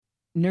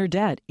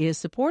Nerdette is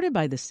supported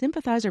by the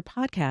Sympathizer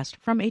podcast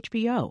from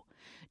HBO.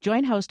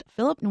 Join host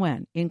Philip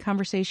Nguyen in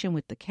conversation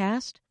with the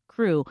cast,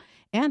 crew,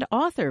 and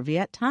author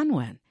Viet Thanh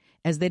Nguyen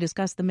as they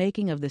discuss the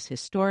making of this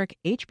historic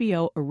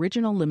HBO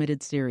original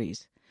limited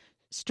series.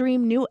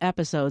 Stream new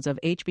episodes of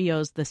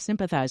HBO's The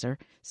Sympathizer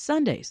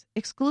Sundays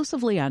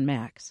exclusively on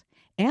Max.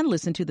 And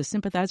listen to the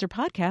Sympathizer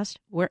podcast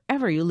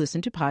wherever you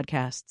listen to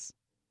podcasts.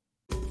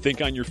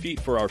 Think on your feet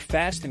for our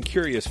Fast and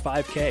Curious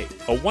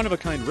 5K, a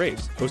one-of-a-kind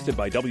race hosted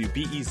by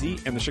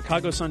WBEZ and the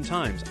Chicago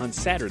Sun-Times on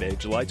Saturday,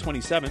 July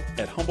 27th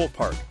at Humboldt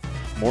Park.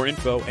 More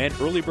info and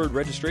early bird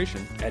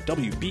registration at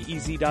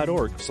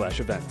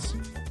wbez.org/events.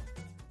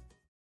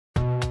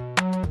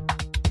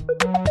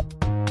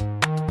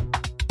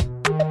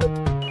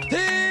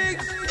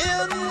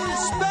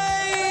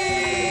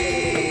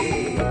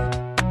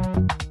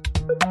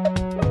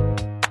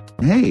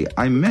 Hey,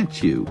 I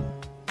met you.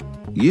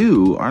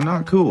 You are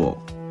not cool.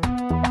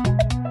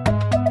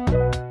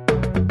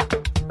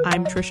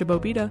 I'm Trisha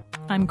Bobita.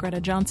 I'm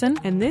Greta Johnson.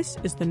 And this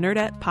is the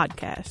Nerdette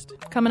Podcast.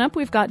 Coming up,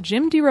 we've got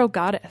Jim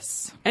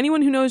DeRogatis.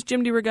 Anyone who knows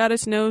Jim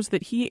DeRogatis knows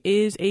that he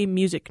is a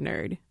music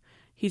nerd.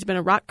 He's been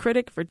a rock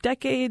critic for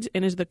decades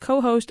and is the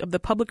co-host of the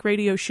public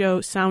radio show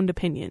Sound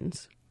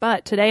Opinions.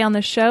 But today on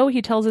the show,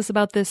 he tells us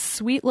about this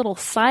sweet little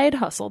side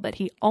hustle that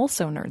he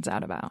also nerds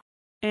out about.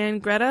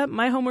 And Greta,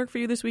 my homework for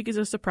you this week is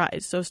a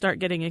surprise, so start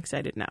getting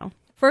excited now.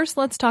 First,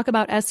 let's talk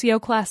about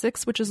SEO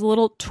Classics, which is a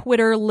little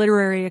Twitter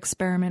literary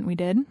experiment we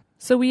did.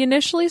 So we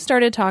initially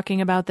started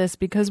talking about this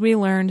because we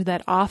learned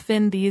that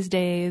often these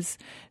days,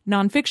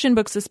 nonfiction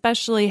books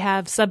especially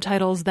have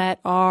subtitles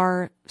that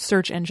are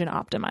search engine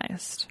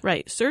optimized.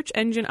 Right, search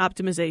engine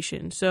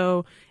optimization.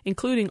 So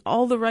including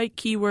all the right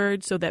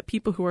keywords so that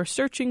people who are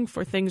searching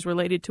for things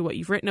related to what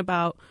you've written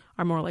about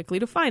are more likely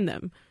to find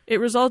them. It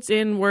results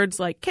in words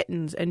like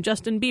kittens and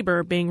Justin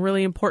Bieber being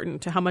really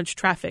important to how much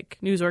traffic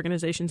news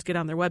organizations get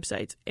on their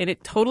websites. And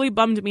it totally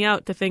bummed me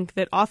out to think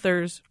that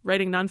authors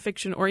writing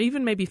nonfiction or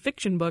even maybe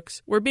fiction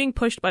books were being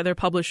pushed by their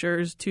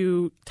publishers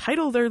to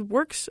title their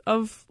works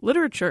of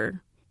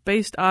literature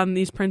based on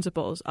these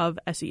principles of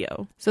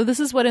SEO. So this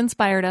is what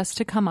inspired us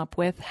to come up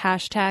with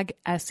hashtag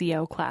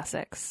SEO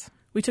Classics.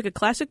 We took a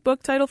classic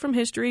book title from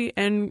history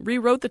and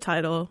rewrote the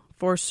title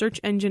for search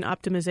engine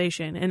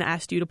optimization and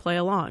asked you to play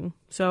along.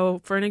 So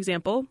for an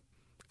example,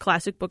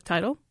 classic book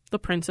title, The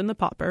Prince and the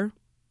Pauper.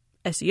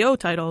 SEO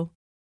title,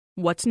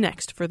 What's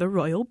Next for the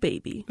Royal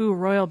Baby? Ooh,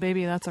 Royal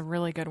Baby, that's a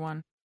really good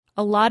one.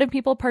 A lot of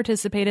people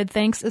participated,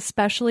 thanks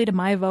especially to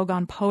My Vogue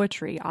on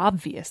Poetry,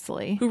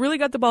 obviously. Who really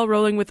got the ball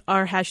rolling with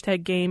our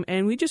hashtag game,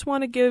 and we just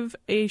want to give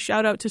a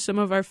shout out to some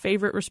of our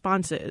favorite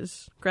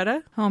responses.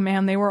 Greta? Oh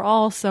man, they were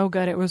all so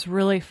good. It was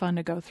really fun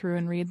to go through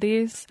and read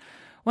these.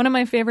 One of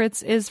my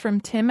favorites is from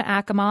Tim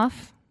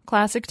Akamoff.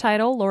 Classic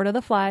title, Lord of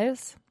the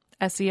Flies.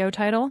 SEO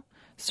title,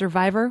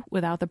 Survivor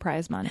Without the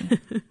Prize Money.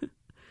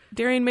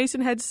 Darian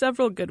Mason had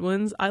several good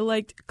ones. I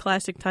liked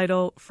classic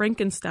title,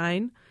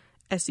 Frankenstein.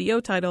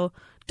 SEO title,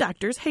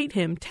 Doctors Hate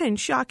Him, 10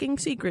 Shocking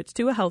Secrets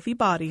to a Healthy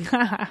Body.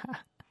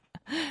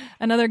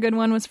 Another good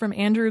one was from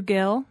Andrew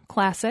Gill.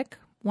 Classic,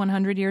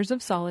 100 Years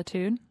of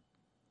Solitude.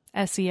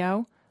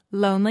 SEO,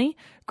 Lonely.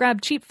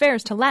 Grab cheap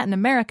fares to Latin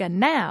America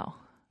now.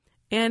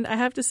 And I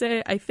have to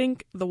say, I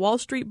think The Wall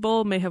Street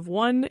Bull may have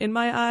won in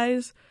my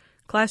eyes.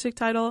 Classic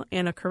title,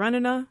 Anna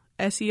Karenina.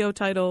 SEO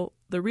title,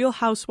 The Real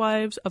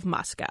Housewives of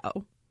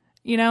Moscow.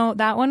 You know,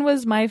 that one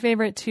was my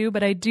favorite too,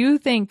 but I do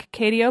think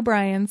Katie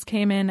O'Brien's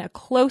came in a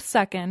close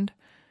second.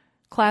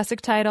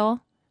 Classic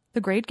title,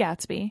 The Great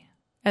Gatsby.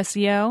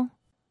 SEO,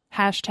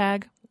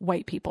 hashtag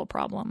white people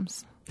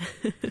problems.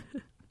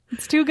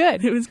 It's too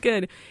good. It was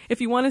good. If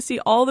you want to see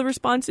all the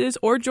responses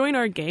or join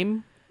our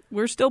game,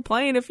 we're still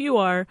playing if you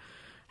are.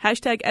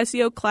 Hashtag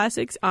SEO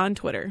Classics on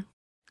Twitter.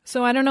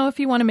 So I don't know if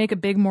you want to make a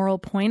big moral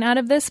point out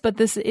of this, but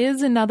this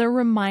is another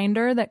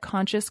reminder that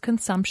conscious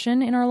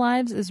consumption in our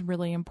lives is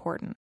really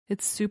important.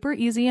 It's super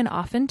easy and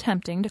often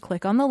tempting to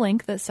click on the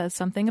link that says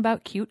something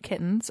about cute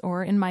kittens,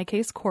 or in my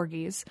case,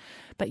 corgis,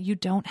 but you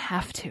don't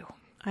have to.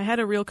 I had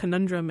a real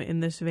conundrum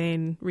in this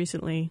vein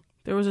recently.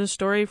 There was a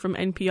story from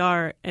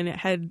NPR, and it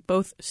had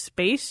both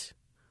space,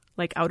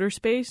 like outer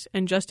space,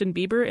 and Justin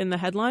Bieber in the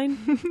headline.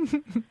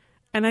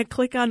 And I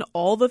click on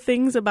all the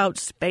things about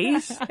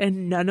space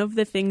and none of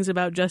the things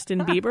about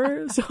Justin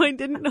Bieber, so I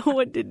didn't know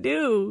what to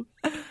do.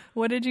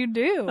 What did you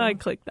do? I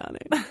clicked on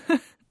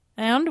it.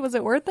 And was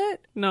it worth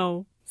it?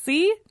 No.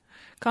 See?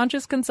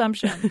 Conscious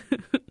consumption.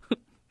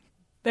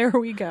 There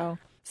we go.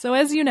 So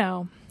as you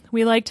know,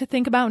 we like to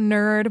think about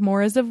nerd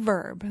more as a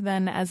verb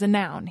than as a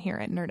noun here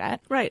at Nerdette.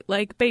 Right,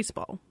 like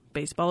baseball.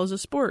 Baseball is a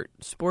sport.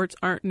 Sports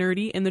aren't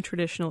nerdy in the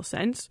traditional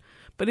sense,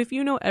 but if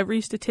you know every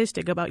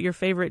statistic about your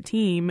favorite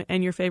team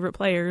and your favorite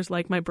players,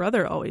 like my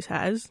brother always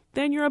has,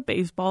 then you're a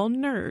baseball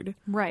nerd.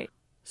 Right.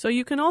 So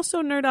you can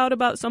also nerd out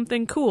about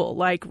something cool,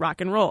 like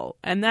rock and roll,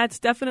 and that's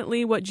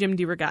definitely what Jim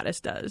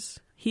DeRogatis does.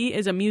 He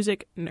is a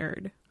music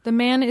nerd. The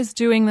man is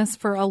doing this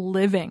for a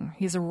living.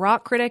 He's a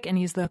rock critic, and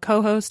he's the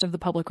co-host of the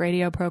public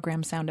radio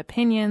program Sound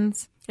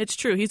Opinions. It's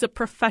true. He's a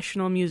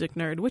professional music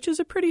nerd, which is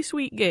a pretty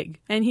sweet gig.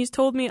 And he's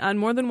told me on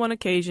more than one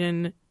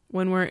occasion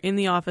when we're in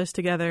the office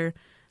together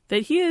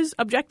that he is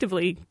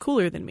objectively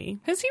cooler than me.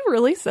 Has he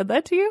really said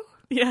that to you?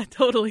 Yeah,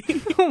 totally.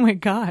 Oh my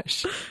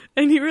gosh.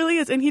 And he really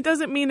is. And he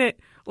doesn't mean it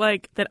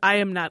like that I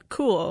am not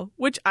cool,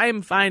 which I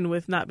am fine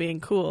with not being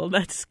cool.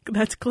 That's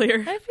clear.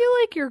 I feel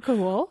like you're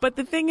cool. But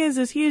the thing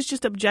is he is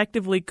just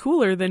objectively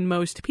cooler than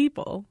most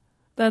people.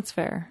 That's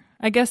fair.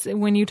 I guess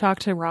when you talk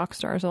to rock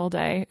stars all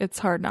day, it's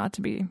hard not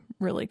to be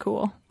really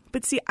cool.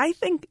 But see, I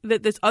think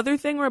that this other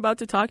thing we're about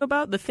to talk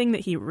about, the thing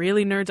that he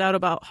really nerds out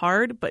about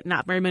hard, but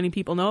not very many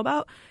people know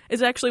about,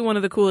 is actually one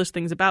of the coolest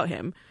things about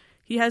him.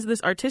 He has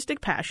this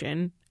artistic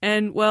passion,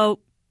 and, well,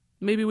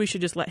 maybe we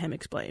should just let him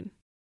explain.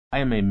 I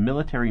am a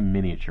military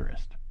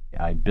miniaturist.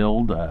 I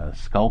build,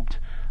 sculpt,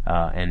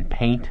 and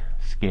paint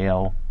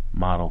scale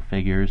model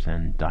figures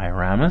and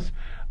dioramas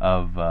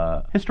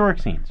of historic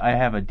scenes. I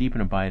have a deep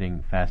and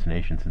abiding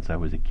fascination since I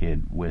was a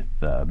kid with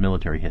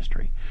military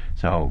history.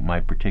 So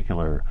my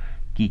particular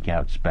geek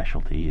out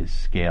specialty is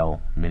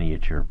scale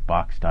miniature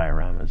box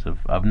dioramas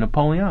of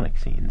Napoleonic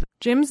scenes.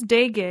 Jim's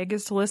day gig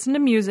is to listen to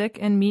music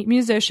and meet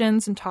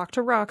musicians and talk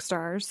to rock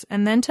stars,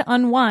 and then to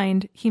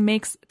unwind, he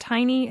makes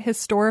tiny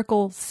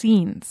historical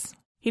scenes.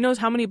 He knows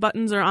how many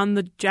buttons are on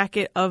the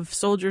jacket of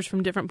soldiers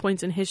from different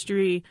points in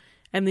history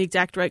and the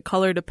exact right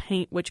color to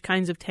paint which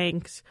kinds of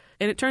tanks.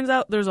 And it turns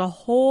out there's a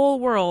whole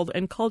world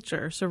and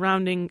culture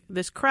surrounding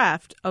this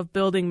craft of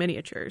building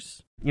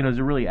miniatures. You know, there's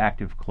a really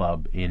active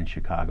club in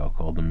Chicago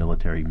called the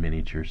Military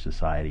Miniature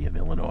Society of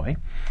Illinois.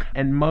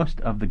 And most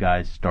of the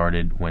guys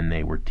started when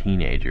they were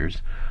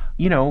teenagers,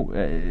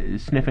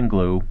 sniffing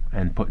glue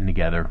and putting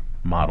together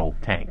model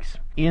tanks.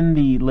 In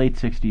the late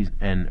 60s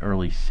and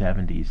early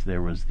 70s,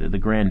 there was the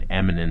grand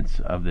eminence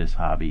of this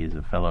hobby is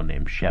a fellow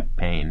named Shep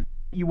Payne.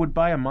 You would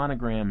buy a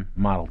monogram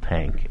model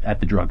tank at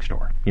the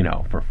drugstore,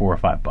 for $4 or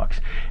 $5.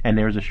 And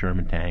there's a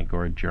Sherman tank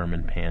or a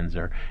German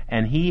Panzer.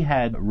 And he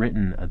had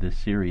written this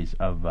series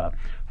of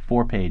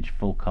 4-page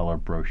full-color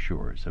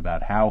brochures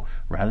about how,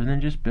 rather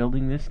than just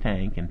building this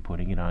tank and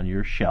putting it on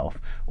your shelf,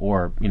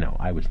 or,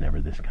 I was never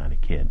this kind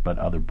of kid, but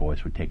other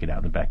boys would take it out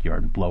in the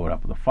backyard and blow it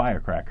up with a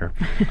firecracker,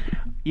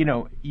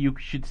 you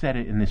should set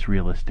it in this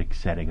realistic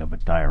setting of a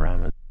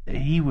diorama.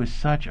 He was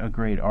such a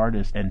great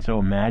artist and so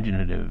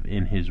imaginative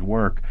in his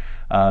work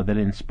that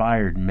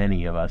inspired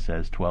many of us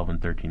as 12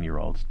 and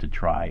 13-year-olds to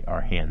try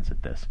our hands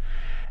at this.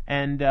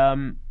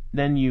 And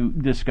then you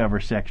discover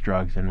sex,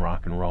 drugs, and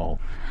rock and roll,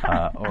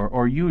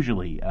 or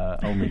usually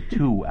only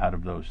 2 out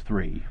of those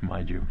 3,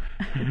 mind you.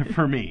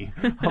 For me,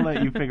 I'll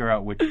let you figure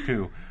out which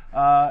 2.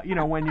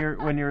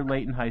 When you're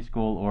late in high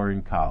school or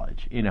in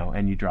college,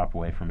 and you drop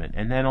away from it,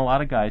 and then a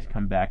lot of guys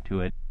come back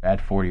to it at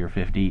 40 or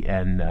 50,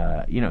 and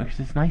because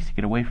it's nice to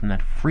get away from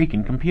that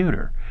freaking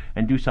computer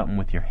and do something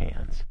with your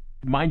hands.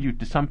 Mind you,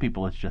 to some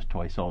people it's just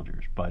toy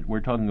soldiers, but we're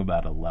talking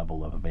about a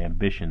level of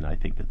ambition I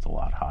think that's a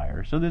lot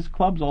higher. So there's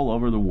clubs all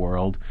over the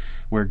world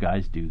where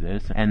guys do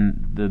this,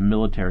 and the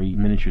military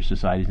miniature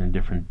societies in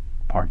different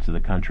parts of the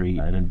country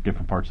and in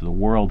different parts of the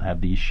world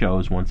have these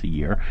shows once a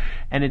year.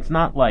 And it's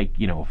not like,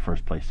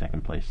 first place,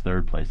 second place,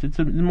 third place. It's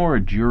more a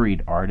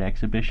juried art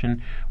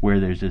exhibition where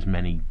there's as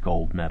many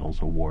gold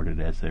medals awarded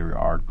as there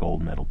are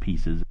gold medal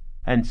pieces.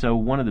 And so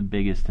one of the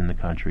biggest in the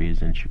country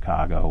is in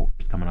Chicago,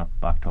 coming up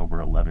October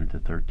 11th to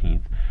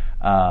 13th,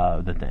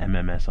 that the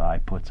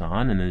MMSI puts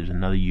on. And there's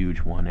another huge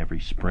one every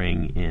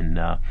spring in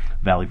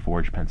Valley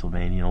Forge,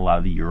 Pennsylvania. And a lot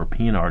of the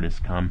European artists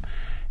come.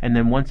 And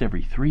then once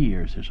every 3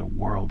 years, there's a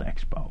World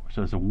Expo.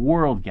 So it's a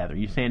world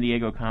gathering. San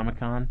Diego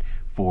Comic-Con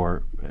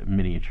for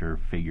miniature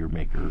figure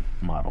maker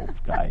model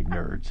guy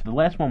nerds. The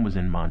last one was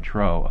in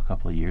Montreux a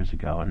couple of years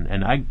ago,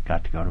 and I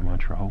got to go to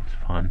Montreux. It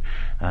was fun.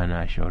 And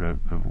I showed a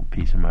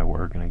piece of my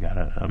work, and I got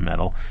a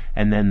medal.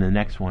 And then the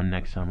next one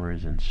next summer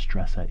is in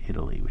Stresa,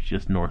 Italy, which is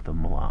just north of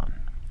Milan.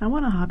 I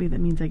want a hobby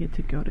that means I get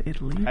to go to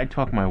Italy. I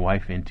talk my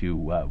wife into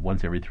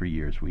once every 3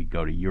 years we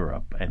go to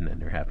Europe, and then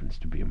there happens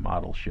to be a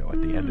model show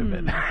at the end of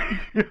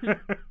it.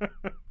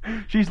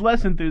 She's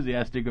less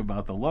enthusiastic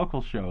about the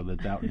local show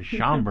that's out in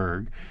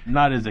Schaumburg.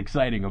 Not as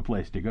exciting a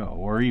place to go,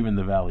 or even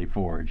the Valley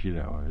Forge,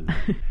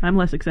 I'm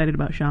less excited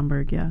about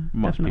Schaumburg, yeah.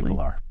 Most definitely. people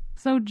are.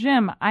 So,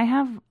 Jim, I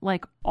have,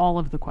 all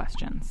of the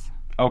questions.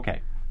 Okay.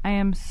 I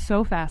am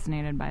so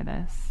fascinated by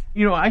this.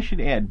 I should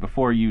add,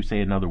 before you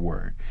say another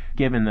word,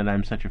 given that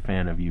I'm such a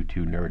fan of you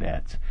two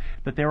nerdettes,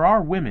 that there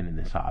are women in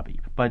this hobby,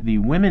 but the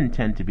women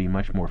tend to be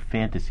much more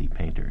fantasy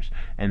painters,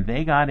 and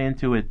they got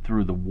into it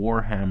through the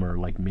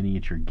Warhammer,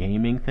 miniature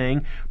gaming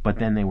thing, but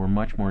then they were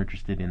much more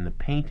interested in the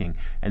painting,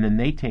 and then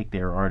they take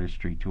their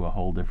artistry to a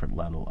whole different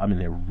level. I mean,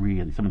 they're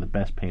really, some of the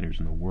best painters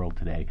in the world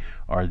today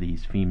are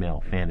these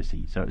female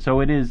fantasies. So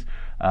it is,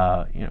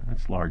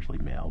 it's largely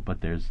male, but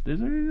there's a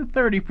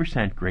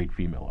 30% great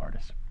female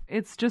artists.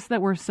 It's just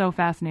that we're so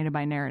fascinated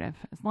by narrative.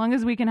 As long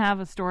as we can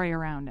have a story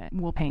around it,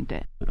 we'll paint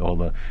it. All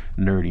the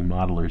nerdy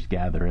modelers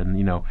gather, and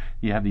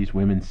you have these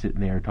women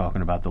sitting there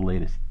talking about the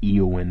latest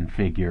Eowyn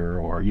figure,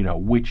 or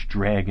which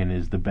dragon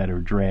is the better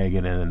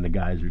dragon, and then the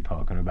guys are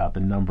talking about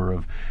the number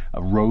of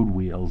road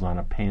wheels on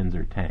a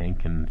Panzer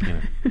tank, and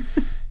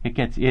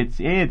it's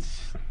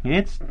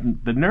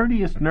the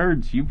nerdiest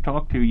nerds you've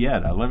talked to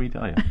yet. Let me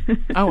tell you.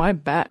 Oh, I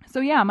bet. So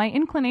yeah, my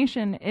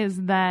inclination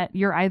is that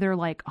you're either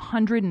like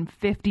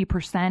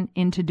 150%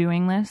 into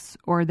doing this,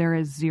 or there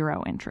is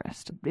zero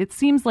interest. It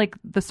seems like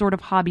the sort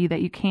of hobby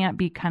that you can't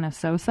be kind of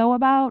so-so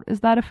about.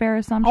 Is that a fair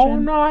assumption? Oh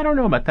no, I don't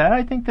know about that.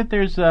 I think that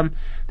there's some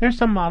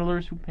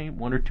modelers who paint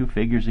 1 or 2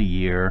 figures a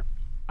year.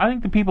 I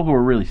think the people who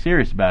are really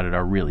serious about it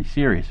are really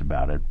serious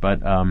about it.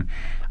 But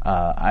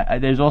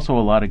there's also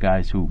a lot of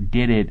guys who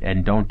did it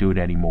and don't do it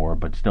anymore,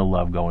 but still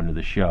love going to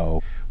the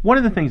show. One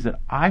of the things that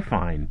I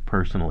find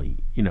personally,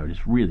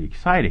 just really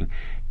exciting,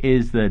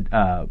 is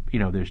that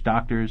there's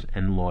doctors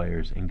and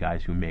lawyers and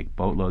guys who make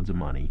boatloads of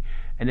money,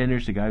 and then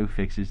there's the guy who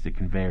fixes the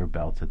conveyor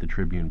belts at the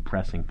Tribune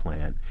pressing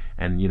plant,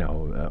 and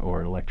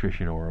or an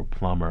electrician or a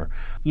plumber.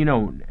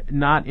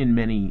 Not in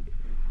many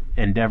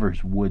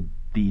endeavors would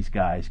these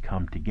guys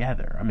come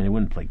together. I mean, they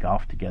wouldn't play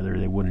golf together.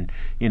 They wouldn't,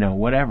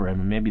 whatever. I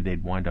mean, maybe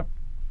they'd wind up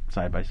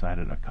side by side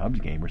at a Cubs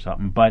game or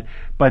something. But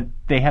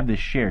they have this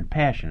shared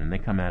passion, and they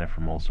come at it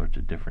from all sorts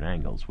of different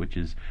angles, which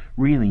is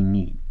really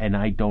neat. And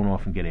I don't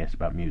often get asked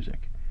about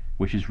music,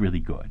 which is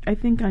really good. I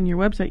think on your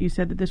website you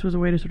said that this was a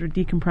way to sort of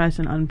decompress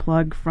and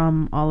unplug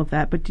from all of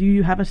that. But do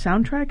you have a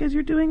soundtrack as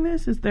you're doing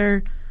this? Is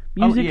there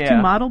music to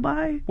model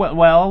by?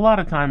 Well, a lot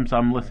of times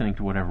I'm listening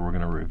to whatever we're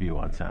going to review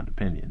on Sound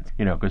Opinions,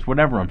 because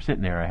whenever I'm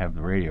sitting there, I have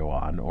the radio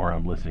on, or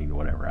I'm listening to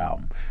whatever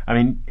album. I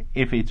mean,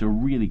 if it's a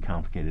really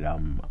complicated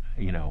album,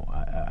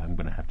 I'm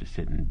going to have to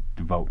sit and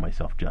devote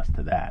myself just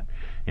to that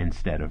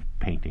instead of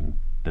painting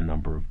the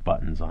number of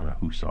buttons on a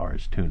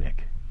hussar's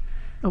tunic.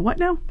 A what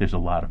now? There's a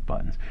lot of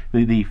buttons.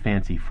 The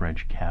fancy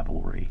French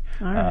cavalry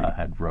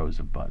had rows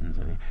of buttons.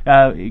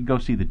 Go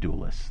see The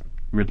Duelists.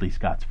 Ridley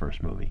Scott's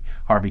first movie.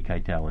 Harvey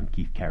Keitel and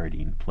Keith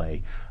Carradine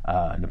play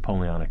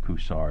Napoleonic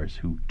hussars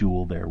who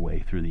duel their way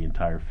through the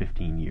entire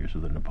 15 years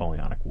of the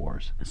Napoleonic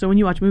Wars. So when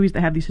you watch movies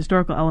that have these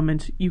historical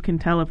elements, you can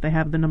tell if they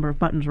have the number of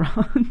buttons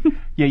wrong.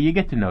 Yeah, you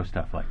get to know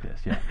stuff like this,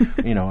 yeah.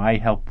 I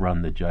help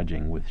run the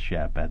judging with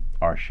Shep at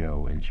our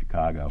show in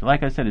Chicago.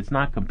 Like I said, it's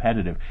not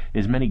competitive.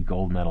 As many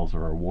gold medals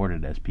are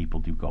awarded as people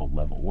do gold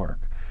level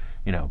work.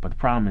 But the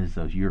problem is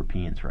those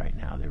Europeans right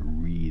now, they're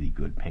really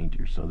good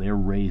painters, so they're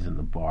raising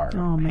the bar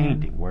of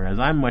painting, whereas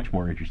I'm much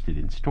more interested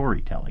in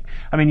storytelling.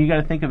 I mean, you got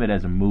to think of it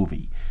as a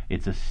movie.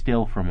 It's a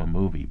still from a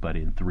movie, but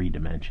in 3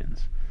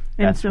 dimensions.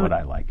 That's what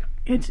I like.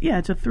 It's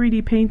a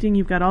 3D painting.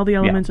 You've got all the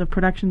elements of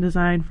production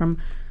design from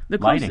the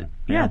lighting.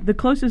 The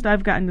closest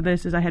I've gotten to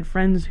this is I had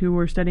friends who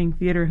were studying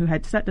theater who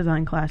had set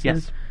design classes.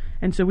 Yes.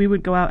 And so we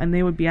would go out and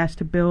they would be asked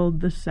to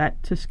build the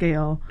set to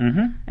scale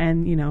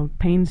and,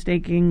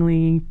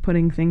 painstakingly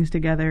putting things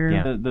together.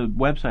 Yeah, the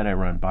website I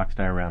run,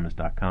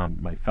 boxdioramas.com,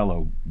 my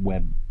fellow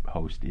web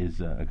host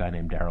is a guy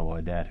named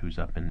Daryl Audette, who's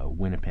up in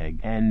Winnipeg.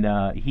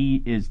 And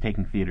he is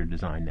taking theater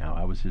design now.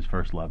 I was his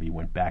first love. He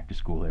went back to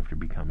school after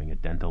becoming a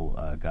dental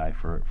guy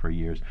for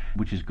years,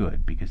 which is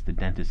good because the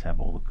dentists have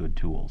all the good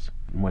tools.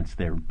 Once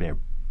they're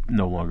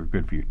no longer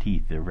good for your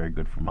teeth, they're very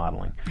good for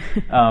modeling.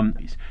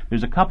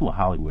 There's a couple of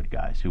Hollywood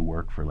guys who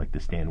work for like the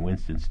Stan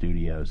Winston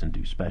Studios and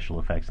do special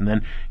effects, and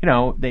then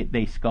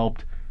they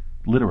sculpt,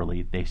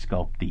 literally they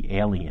sculpt the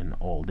alien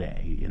all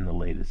day in the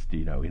latest,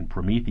 in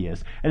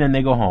Prometheus, and then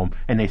they go home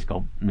and they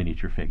sculpt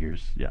miniature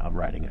figures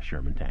riding a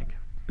Sherman tank.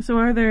 So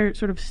are there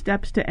sort of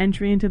steps to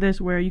entry into this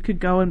where you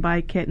could go and buy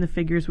a kit and the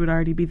figures would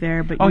already be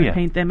there, but you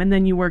paint them, and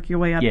then you work your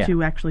way up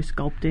to actually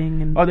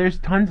sculpting? And there's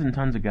tons and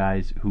tons of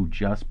guys who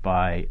just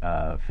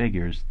buy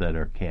figures that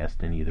are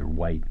cast in either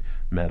white,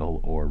 metal,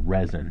 or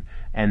resin,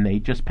 and they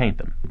just paint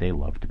them. They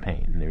love to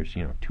paint. And there's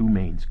 2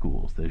 main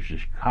schools. There's the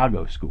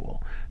Chicago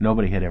school.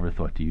 Nobody had ever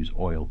thought to use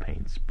oil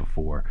paints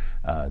before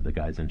the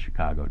guys in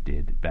Chicago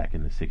did back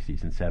in the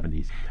 60s and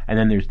 70s. And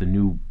then there's the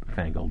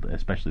newfangled,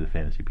 especially the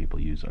fantasy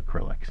people, use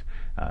acrylics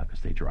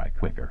because they dry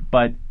quicker.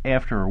 But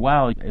after a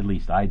while, at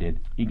least I did,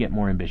 you get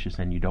more ambitious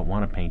and you don't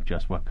want to paint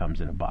just what comes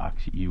in a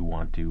box. You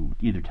want to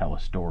either tell a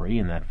story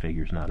and that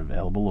figure's not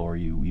available, or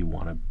you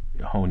want to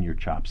hone your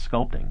chops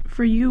sculpting.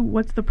 For you,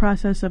 what's the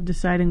process of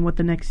deciding what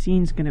the next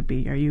scene's going to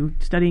be? Are you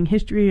studying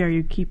history? Are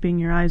you keeping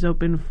your eyes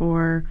open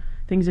for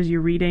things as you're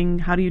reading?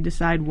 How do you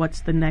decide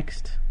what's the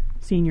next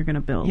scene you're going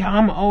to build? Yeah,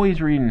 I'm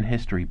always reading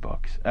history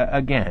books.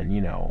 Again,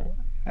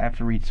 I have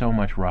to read so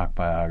much rock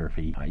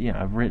biography.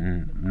 I've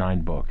written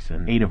 9 books,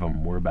 and 8 of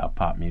them were about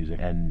pop music,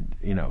 and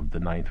the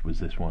 9th was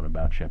this one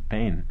about Shep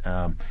Paine.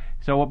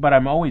 But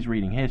I'm always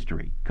reading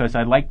history because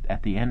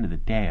at the end of the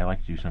day, I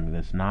like to do something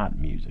that's not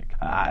music.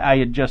 I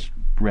had just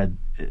read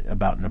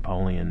about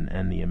Napoleon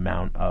and the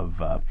amount of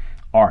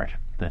art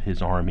that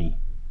his army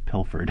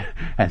pilfered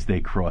as they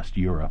crossed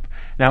Europe.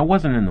 Now, it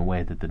wasn't in the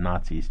way that the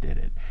Nazis did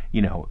it.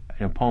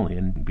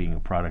 Napoleon, being a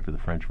product of the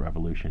French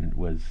Revolution,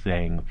 was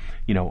saying,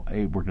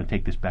 hey, we're going to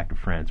take this back to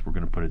France, we're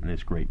going to put it in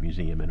this great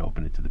museum and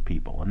open it to the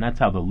people. And that's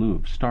how the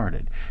Louvre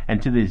started.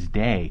 And to this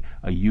day,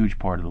 a huge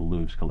part of the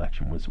Louvre's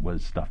collection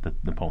was stuff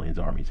that Napoleon's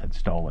armies had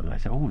stolen. And I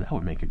said, that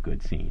would make a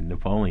good scene.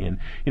 Napoleon,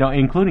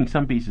 including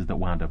some pieces that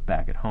wound up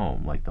back at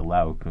home, like the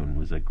Laocoon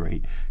was a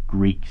great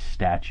Greek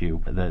statue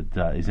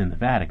that is in the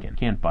Vatican. You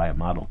can't buy a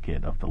model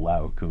kit of the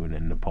Laocoon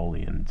and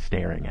Napoleon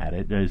staring at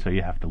it, so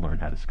you have to learn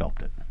how to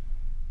sculpt it.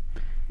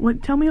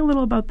 Tell me a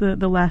little about the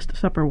Last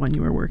Supper one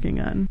you were working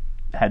on.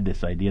 Had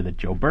this idea that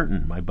Joe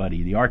Burton, my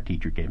buddy, the art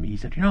teacher, gave me. He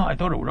said, I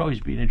thought it would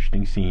always be an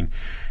interesting scene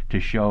to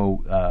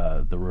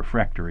show the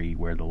refectory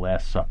where the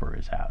Last Supper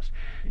is housed.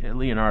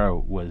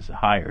 Leonardo was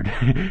hired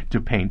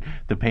to paint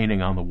the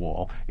painting on the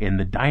wall in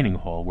the dining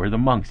hall where the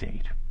monks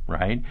ate.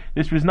 Right?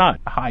 This was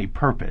not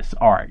high-purpose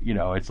art.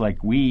 It's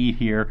like, we eat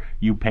here,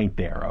 you paint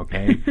there,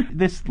 okay?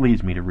 This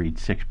leads me to read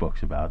 6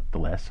 books about the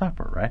Last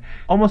Supper, right?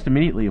 Almost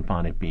immediately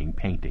upon it being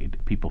painted,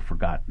 people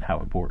forgot how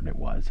important it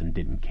was and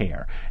didn't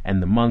care.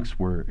 And the monks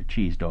were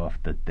cheesed off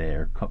that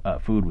their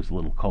food was a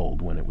little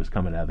cold when it was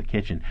coming out of the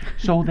kitchen.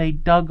 So they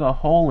dug a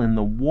hole in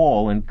the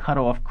wall and cut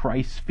off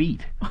Christ's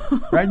feet,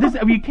 right?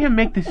 You can't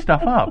make this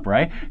stuff up,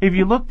 right? If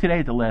you look today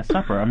at the Last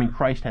Supper,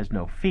 Christ has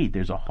no feet.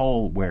 There's a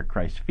hole where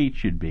Christ's feet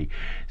should be.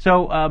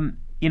 So,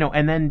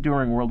 and then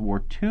during World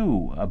War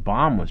II, a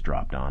bomb was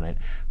dropped on it,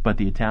 but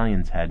the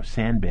Italians had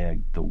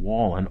sandbagged the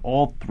wall, and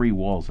all 3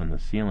 walls and the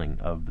ceiling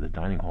of the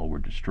dining hall were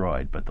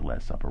destroyed, but the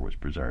Last Supper was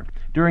preserved.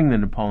 During the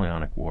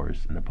Napoleonic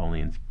Wars,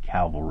 Napoleon's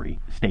cavalry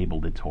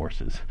stabled its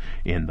horses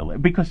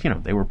because,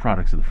 they were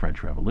products of the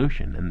French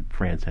Revolution, and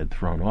France had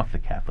thrown off the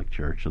Catholic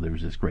Church, so there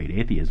was this great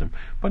atheism.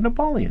 But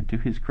Napoleon, to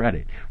his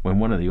credit, when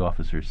one of the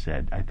officers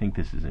said, I think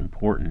this is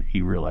important,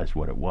 he realized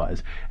what it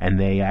was, and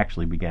they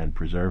actually began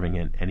preserving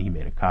it, and he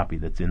made a copy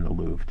that's in the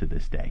Louvre to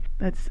this day.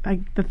 That's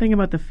the thing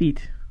about the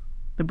feet.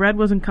 The bread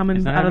wasn't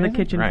coming out of the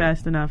kitchen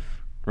fast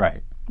enough.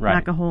 Right.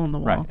 Knock a hole in the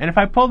wall. Right. And if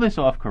I pull this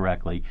off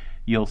correctly,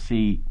 you'll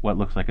see what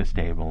looks like a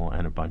stable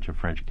and a bunch of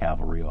French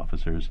cavalry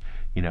officers,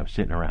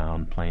 sitting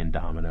around playing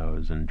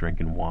dominoes and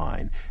drinking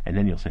wine. And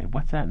then you'll say,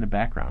 what's that in the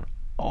background?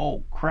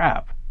 Oh,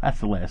 crap. That's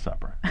the Last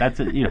Supper. That's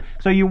it.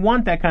 So you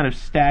want that kind of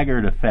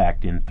staggered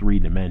effect in 3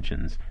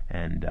 dimensions.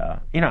 And,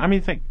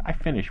 it's like I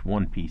finish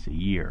 1 piece a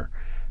year.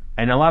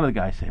 And a lot of the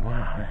guys say, well,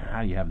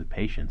 how do you have the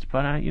patience?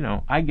 But,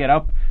 I get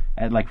up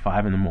at like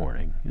 5 in the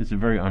morning. It's a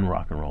very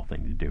un-rock and roll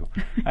thing to do.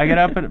 I get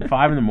up at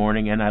 5 in the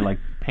morning and I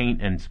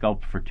paint and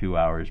sculpt for 2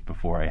 hours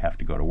before I have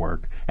to go to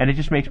work. And it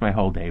just makes my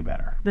whole day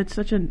better. That's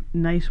such a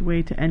nice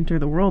way to enter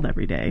the world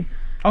every day.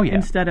 Oh, yeah.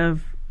 Instead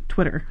of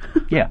Twitter.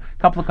 Yeah,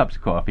 a couple of cups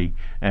of coffee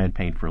and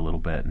paint for a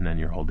little bit, and then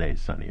your whole day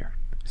is sunnier.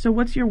 So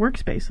what's your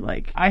workspace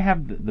like? I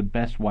have the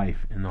best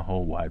wife in the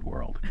whole wide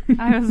world.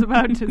 I was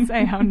about to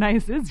say, how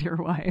nice is your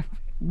wife?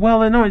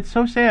 Well, no, it's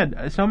so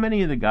sad. So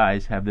many of the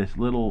guys have this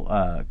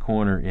little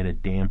corner in a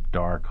damp,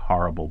 dark,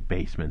 horrible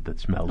basement that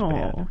smells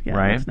bad. Yeah,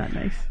 right? That's not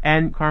nice.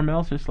 And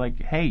Carmel's just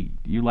like, hey,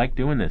 you like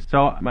doing this?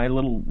 So my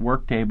little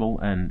work table,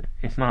 and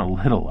it's not a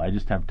little, I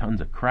just have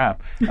tons of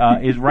crap,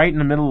 is right in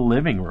the middle of the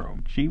living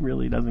room. She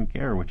really doesn't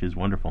care, which is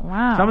wonderful.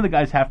 Wow. Some of the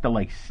guys have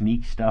to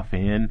sneak stuff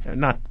in,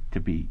 not to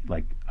be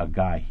a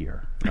guy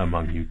here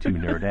among you 2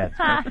 nerdettes.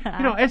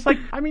 But, it's like,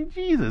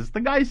 Jesus,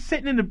 the guy's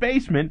sitting in the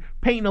basement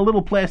painting a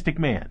little plastic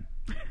man.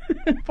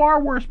 Far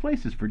worse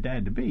places for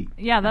Dad to be.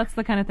 Yeah, that's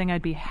the kind of thing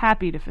I'd be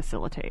happy to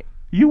facilitate.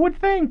 You would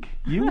think.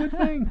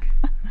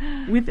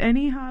 With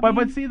any hobby.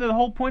 But see, the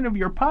whole point of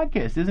your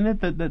podcast, isn't it,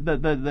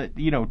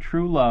 that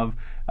true love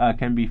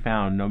can be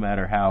found no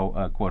matter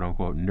how quote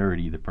unquote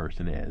nerdy the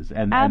person is.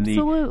 And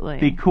absolutely.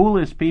 And the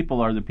coolest people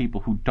are the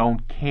people who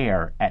don't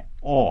care at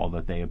all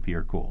that they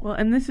appear cool. Well,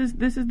 and this is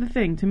the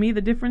thing. To me,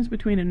 the difference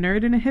between a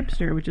nerd and a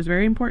hipster, which is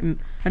very important.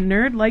 A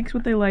nerd likes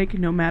what they like,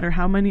 no matter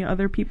how many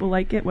other people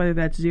like it, whether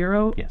that's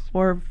 0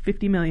 or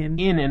 50 million.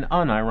 In an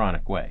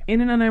unironic way.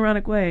 In an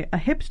unironic way. A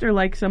hipster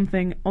likes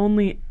something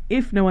only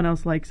if no one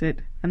else likes it,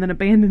 and then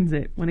abandons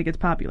it when it gets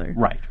popular.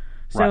 Right.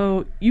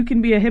 So you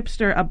can be a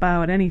hipster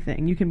about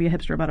anything. You can be a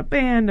hipster about a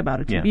band,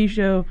 about a TV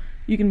show.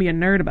 You can be a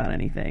nerd about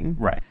anything.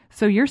 Right.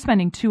 So you're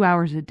spending 2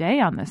 hours a day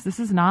on this. This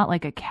is not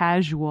like a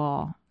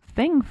casual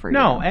thing for you.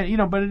 No,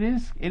 and but it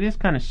is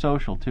kind of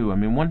social too.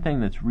 One thing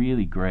that's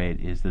really great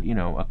is that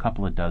a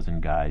couple of dozen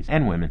guys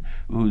and women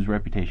whose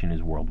reputation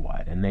is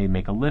worldwide, and they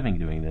make a living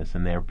doing this,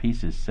 and their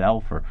pieces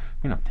sell for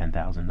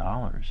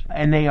 $10,000,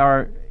 and they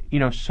are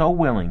so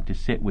willing to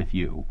sit with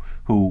you,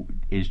 who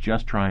is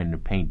just trying to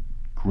paint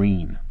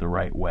green the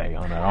right way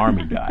on an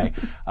army guy,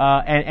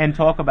 and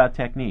talk about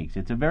techniques.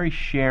 It's a very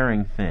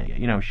sharing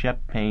thing.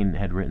 Shep Payne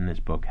had written this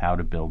book, How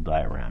to Build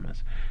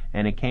Dioramas,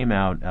 and it came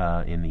out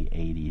in the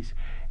 80s.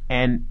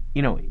 And,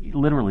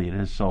 literally it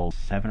has sold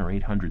 700,000 or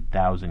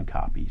 800,000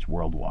 copies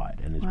worldwide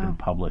and has been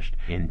published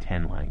in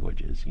 10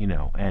 languages,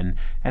 and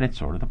it's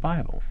sort of the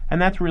Bible.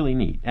 And that's really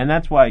neat. And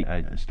that's why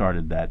I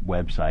started that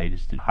website,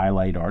 is to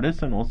highlight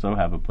artists and also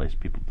have a place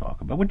people talk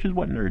about, which is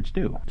what nerds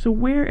do. So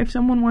where, if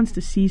someone wants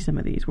to see some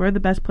of these, where are the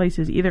best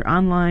places, either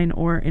online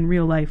or in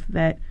real life,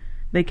 that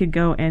they could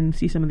go and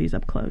see some of these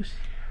up close?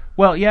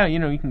 Well, yeah, you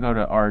can go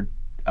to our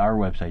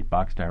website,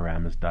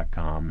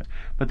 boxdioramas.com.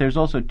 But there's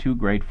also 2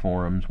 great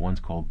forums. One's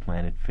called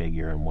Planet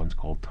Figure and one's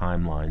called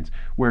Timelines,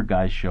 where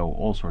guys show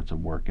all sorts of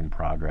work in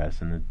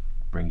progress, and it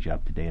brings you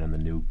up to date on the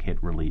new kit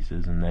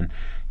releases. And then,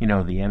 the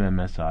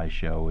MMSI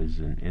show is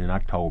in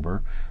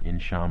October in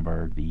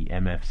Schaumburg. The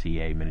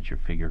MFCA, Miniature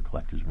Figure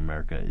Collectors of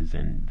America, is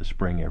in the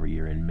spring every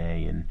year in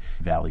May in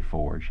Valley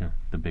Forge.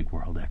 The big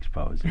World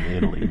Expo is in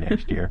Italy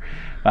next year.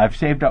 I've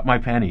saved up my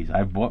pennies.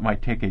 I bought my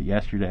ticket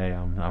yesterday.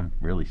 I'm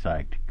really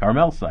psyched.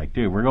 Carmel's psyched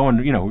too. We're going,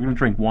 we're going to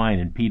drink wine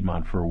in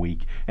Piedmont for a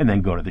week and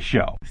then go to the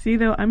show. See,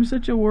 though, I'm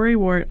such a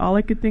worrywart. All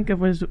I could think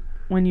of was,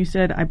 when you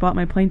said I bought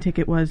my plane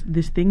ticket, was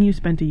this thing you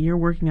spent a year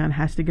working on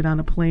has to get on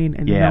a plane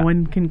and no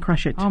one can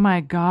crush it. Oh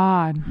my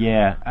God.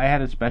 Yeah, I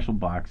had a special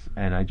box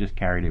and I just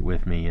carried it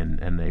with me,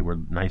 and they were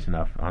nice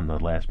enough on the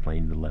last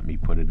plane to let me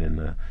put it in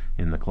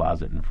the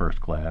closet in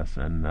first class.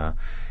 And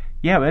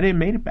but it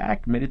made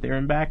it there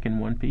and back in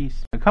one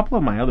piece. A couple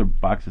of my other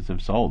boxes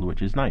have sold,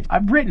 which is nice.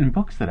 I've written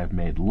books that I've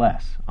made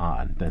less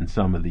on than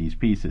some of these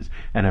pieces,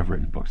 and I've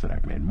written books that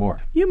I've made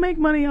more. You make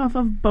money off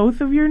of both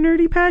of your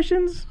nerdy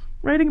passions?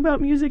 Writing about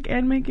music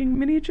and making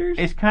miniatures?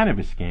 It's kind of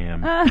a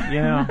scam.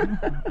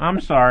 I'm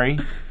sorry.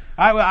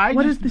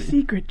 What is the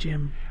secret,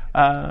 Jim?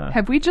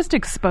 Have we just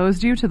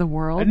exposed you to the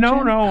world? No,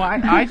 Jim?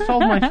 I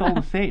sold my soul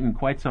to Satan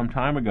quite some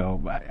time ago.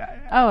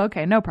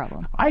 Okay, no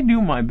problem. I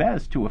do my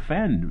best to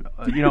offend,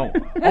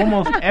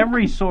 almost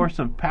every source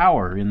of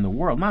power in the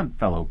world. Not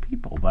fellow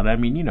people, but I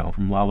mean,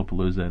 from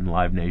Lollapalooza and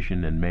Live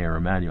Nation and Mayor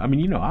Emanuel. I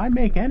mean, I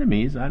make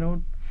enemies. I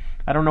don't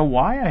know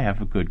why I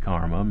have a good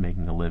karma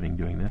making a living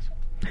doing this.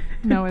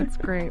 No, it's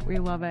great. We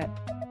love it.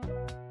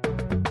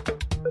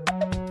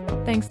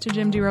 Thanks to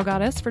Jim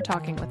DeRogatis for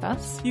talking with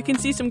us. You can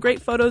see some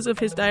great photos of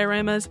his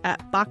dioramas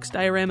at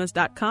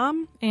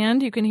boxdioramas.com.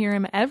 And you can hear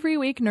him every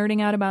week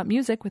nerding out about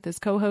music with his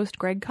co-host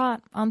Greg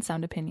Kot on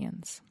Sound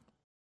Opinions.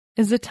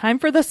 Is it time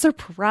for the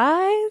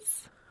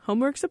surprise?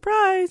 Homework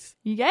surprise.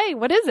 Yay,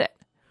 what is it?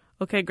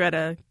 Okay,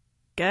 Greta,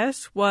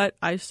 guess what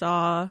I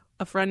saw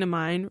a friend of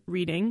mine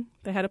reading?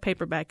 They had a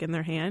paperback in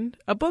their hand,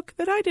 a book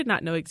that I did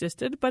not know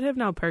existed, but have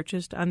now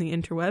purchased on the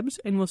interwebs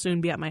and will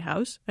soon be at my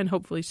house, and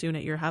hopefully soon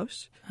at your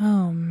house.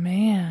 Oh,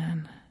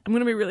 man. I'm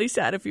going to be really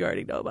sad if you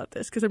already know about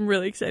this, because I'm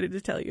really excited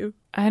to tell you.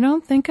 I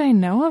don't think I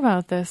know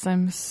about this.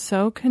 I'm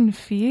so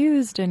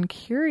confused and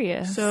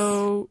curious.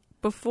 So,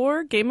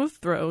 before Game of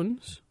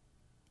Thrones,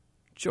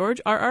 George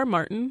R.R.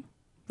 Martin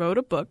wrote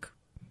a book.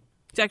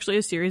 It's actually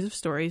a series of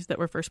stories that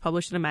were first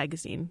published in a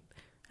magazine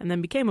and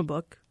then became a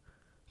book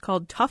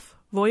called Tough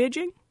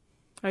Voyaging.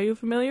 Are you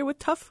familiar with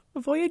Tough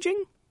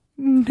Voyaging?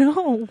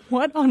 No.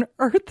 What on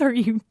earth are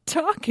you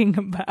talking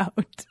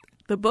about?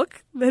 The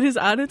book that is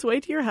on its way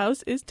to your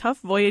house is Tough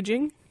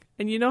Voyaging.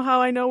 And you know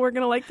how I know we're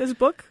going to like this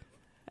book?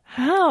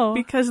 How?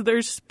 Because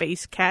there's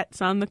space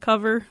cats on the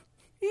cover.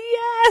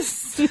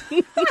 Yes!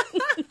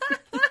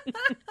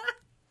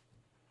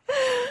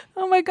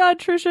 Oh my God,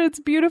 Trisha, it's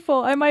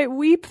beautiful. I might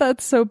weep.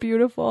 That's so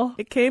beautiful.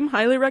 It came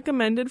highly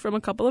recommended from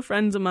a couple of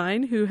friends of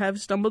mine who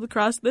have stumbled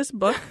across this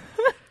book.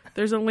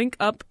 There's a link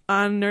up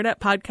on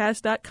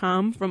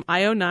nerdatpodcast.com from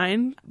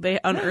IO9. They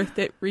unearthed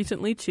it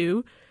recently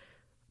too.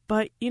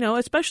 But,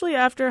 especially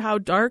after how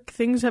dark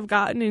things have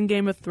gotten in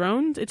Game of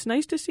Thrones, it's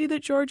nice to see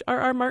that George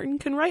R.R. Martin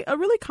can write a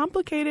really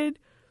complicated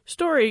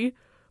story,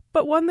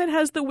 but one that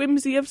has the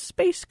whimsy of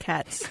space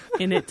cats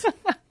in it.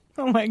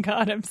 Oh my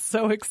God, I'm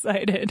so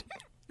excited.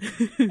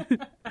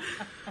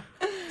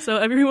 So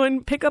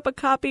everyone pick up a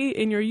copy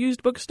in your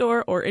used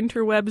bookstore or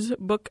interwebs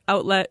book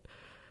outlet.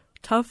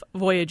 Tough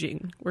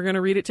Voyaging. We're going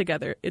to read it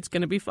together. It's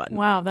going to be fun.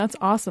 Wow, that's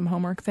awesome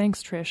homework.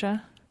 Thanks,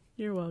 Trisha.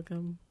 You're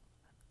welcome.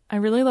 I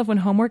really love when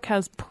homework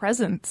has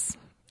presents.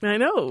 I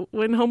know.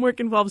 When homework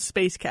involves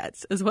space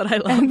cats is what I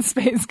love. And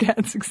space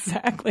cats,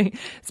 exactly.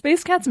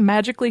 Space cats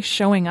magically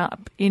showing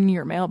up in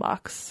your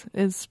mailbox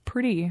is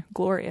pretty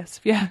glorious,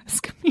 if you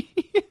ask me.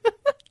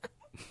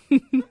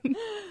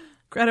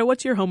 Greta,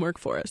 what's your homework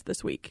for us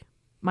this week?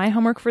 My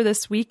homework for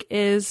this week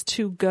is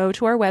to go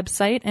to our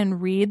website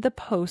and read the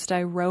post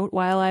I wrote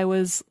while I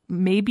was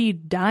maybe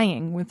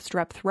dying with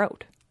strep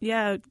throat.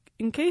 Yeah,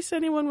 in case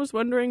anyone was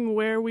wondering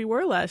where we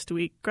were last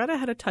week, Greta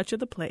had a touch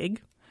of the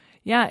plague.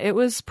 Yeah, it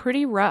was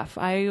pretty rough.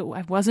 I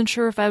wasn't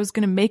sure if I was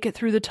going to make it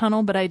through the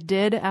tunnel, but I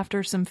did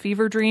after some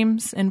fever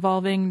dreams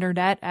involving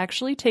Nerdette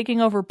actually taking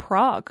over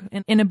Prague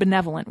in a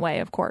benevolent way,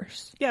 of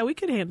course. Yeah, we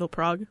could handle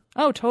Prague.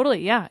 Oh,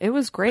 totally. Yeah, it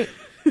was great.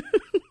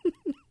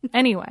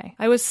 Anyway,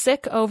 I was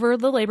sick over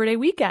the Labor Day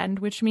weekend,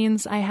 which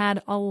means I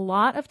had a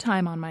lot of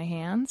time on my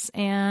hands,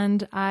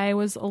 and I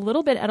was a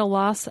little bit at a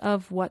loss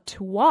of what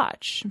to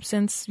watch.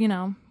 Since,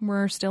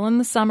 we're still in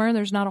the summer,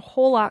 there's not a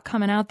whole lot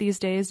coming out these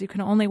days. You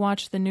can only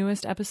watch the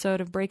newest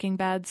episode of Breaking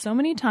Bad so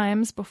many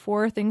times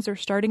before things are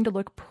starting to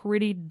look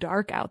pretty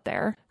dark out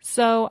there.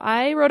 So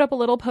I wrote up a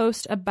little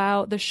post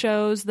about the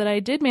shows that I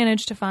did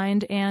manage to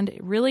find and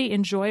really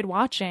enjoyed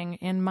watching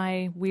in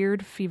my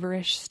weird,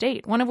 feverish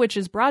state, one of which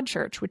is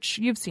Broadchurch, which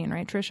you've seen,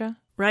 right, Trisha?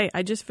 Right.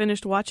 I just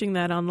finished watching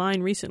that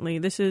online recently.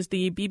 This is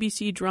the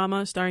BBC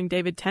drama starring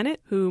David Tennant,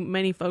 who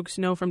many folks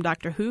know from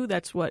Doctor Who.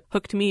 That's what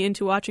hooked me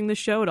into watching the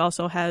show. It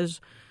also has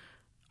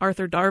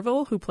Arthur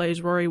Darvill, who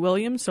plays Rory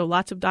Williams, so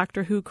lots of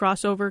Doctor Who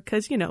crossover,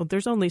 because,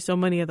 there's only so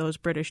many of those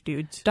British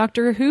dudes.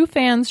 Doctor Who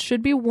fans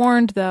should be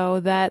warned, though,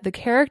 that the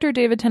character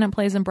David Tennant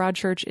plays in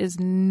Broadchurch is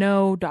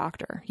no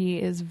doctor. He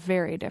is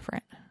very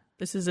different.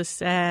 This is a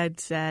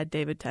sad, sad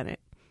David Tennant.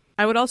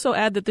 I would also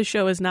add that the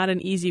show is not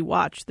an easy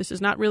watch. This is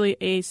not really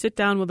a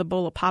sit-down with a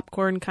bowl of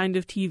popcorn kind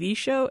of TV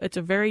show. It's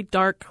a very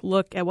dark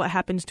look at what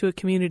happens to a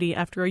community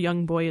after a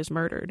young boy is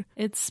murdered.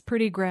 It's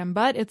pretty grim,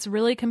 but it's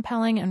really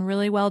compelling and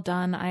really well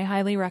done. I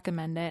highly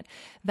recommend it.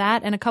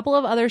 That and a couple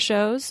of other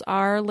shows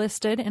are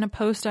listed in a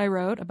post I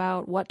wrote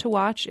about what to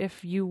watch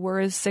if you were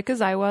as sick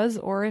as I was,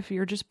 or if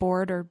you're just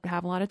bored or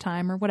have a lot of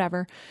time or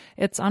whatever.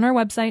 It's on our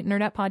website,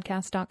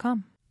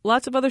 nerdettepodcast.com.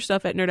 Lots of other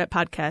stuff at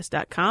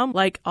nerdettepodcast.com,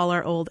 like all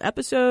our old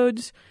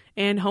episodes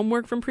and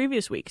homework from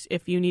previous weeks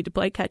if you need to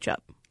play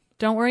catch-up.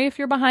 Don't worry if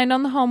you're behind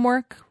on the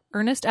homework.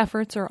 Earnest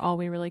efforts are all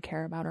we really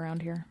care about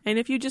around here. And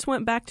if you just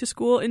went back to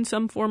school in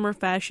some form or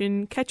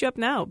fashion, catch up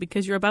now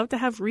because you're about to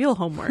have real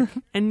homework.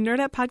 And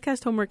Nerdette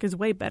Podcast homework is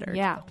way better.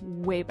 Yeah,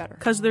 way better.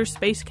 Because they're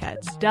space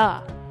cats.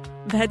 Duh.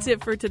 That's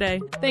it for today.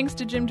 Thanks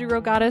to Jim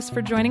DeRogatis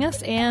for joining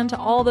us and to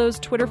all those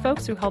Twitter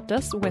folks who helped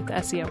us with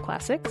SEO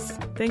Classics.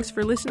 Thanks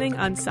for listening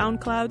on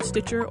SoundCloud,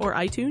 Stitcher, or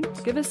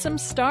iTunes. Give us some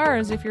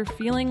stars if you're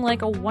feeling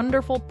like a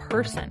wonderful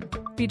person.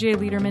 BJ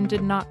Liederman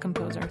did not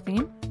compose our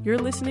theme. You're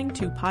listening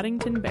to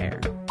Poddington Bear.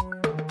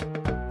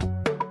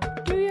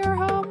 Do your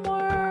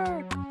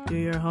homework. Do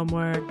your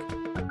homework.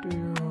 Do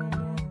your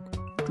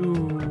homework. Do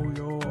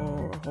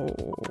your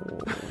homework.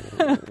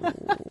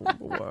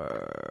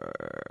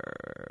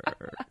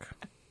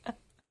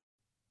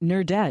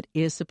 Nerdette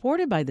is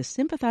supported by the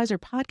Sympathizer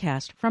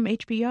podcast from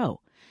HBO.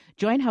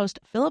 Join host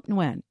Philip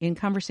Nguyen in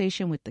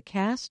conversation with the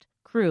cast,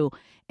 crew,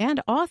 and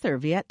author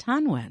Viet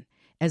Thanh Nguyen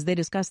as they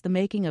discuss the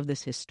making of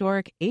this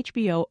historic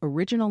HBO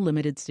original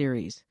limited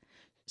series.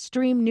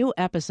 Stream new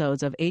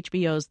episodes of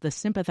HBO's The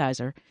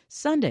Sympathizer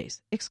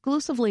Sundays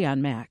exclusively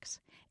on Max,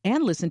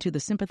 and listen to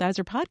the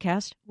Sympathizer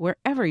podcast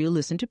wherever you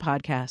listen to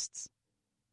podcasts.